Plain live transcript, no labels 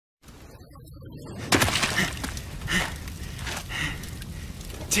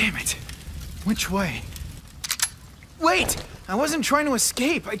Damn it. Which way? Wait! I wasn't trying to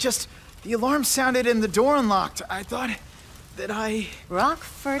escape. The alarm sounded and the door unlocked. I thought that I...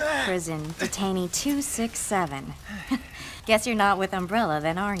 Rockford Prison, detainee 267. Guess you're not with Umbrella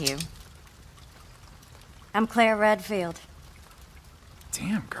then, are you? I'm Claire Redfield.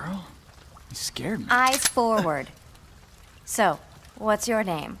 Damn, girl. You scared me. Eyes forward. So, what's your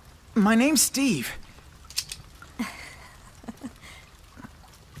name? My name's Steve.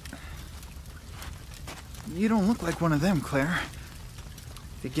 You don't look like one of them, Claire.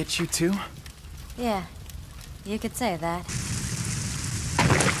 They get you too? Yeah, you could say that.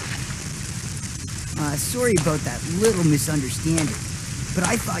 Sorry about that little misunderstanding, but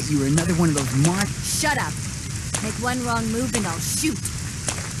I thought you were another one of those Shut up! Make one wrong move and I'll shoot!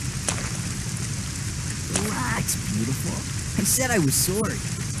 Relax, beautiful. I said I was sorry.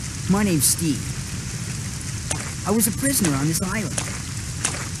 My name's Steve. I was a prisoner on this island.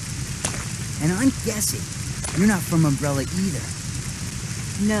 And I'm guessing you're not from Umbrella either.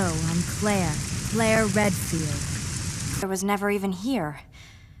 No, I'm Claire. Claire Redfield. I was never even here.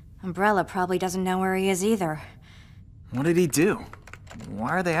 Umbrella probably doesn't know where he is either. What did he do? Why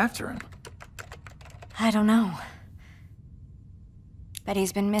are they after him? I don't know. But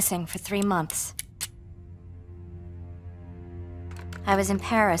he's been missing for 3 months. I was in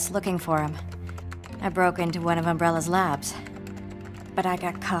Paris looking for him. I broke into one of Umbrella's labs. But I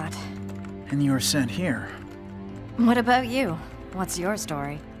got caught. And you were sent here. What about you? What's your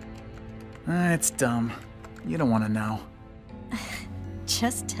story? It's dumb. You don't want to know.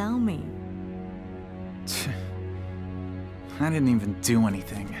 Just tell me. I didn't even do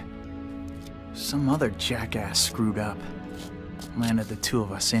anything. Some other jackass screwed up. Landed the two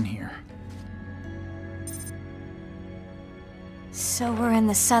of us in here. So we're in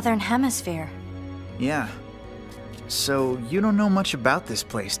the Southern Hemisphere. Yeah. So you don't know much about this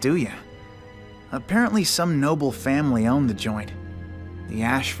place, do you? Apparently some noble family owned the joint. The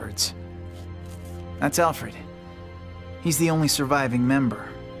Ashfords. That's Alfred. He's the only surviving member.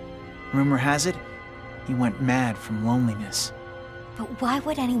 Rumor has it, he went mad from loneliness. But why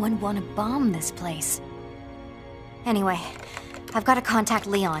would anyone want to bomb this place? Anyway, I've got to contact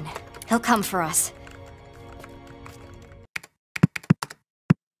Leon. He'll come for us.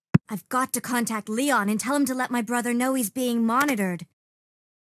 I've got to contact Leon and tell him to let my brother know he's being monitored.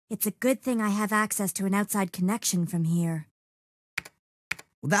 It's a good thing I have access to an outside connection from here.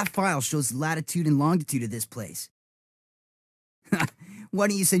 Well, that file shows the latitude and longitude of this place. Why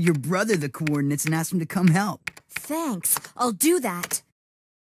don't you send your brother the coordinates and ask him to come help? Thanks, I'll do that.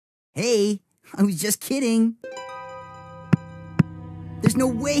 Hey, I was just kidding. There's no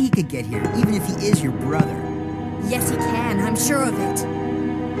way he could get here, even if he is your brother. Yes, he can, I'm sure of it.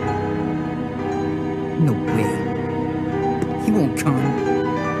 No way. He won't come.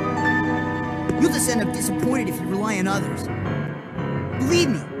 You'll just end up disappointed if you rely on others. Believe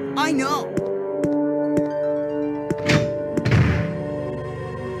me, I know.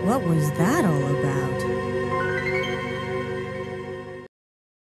 What was that all about?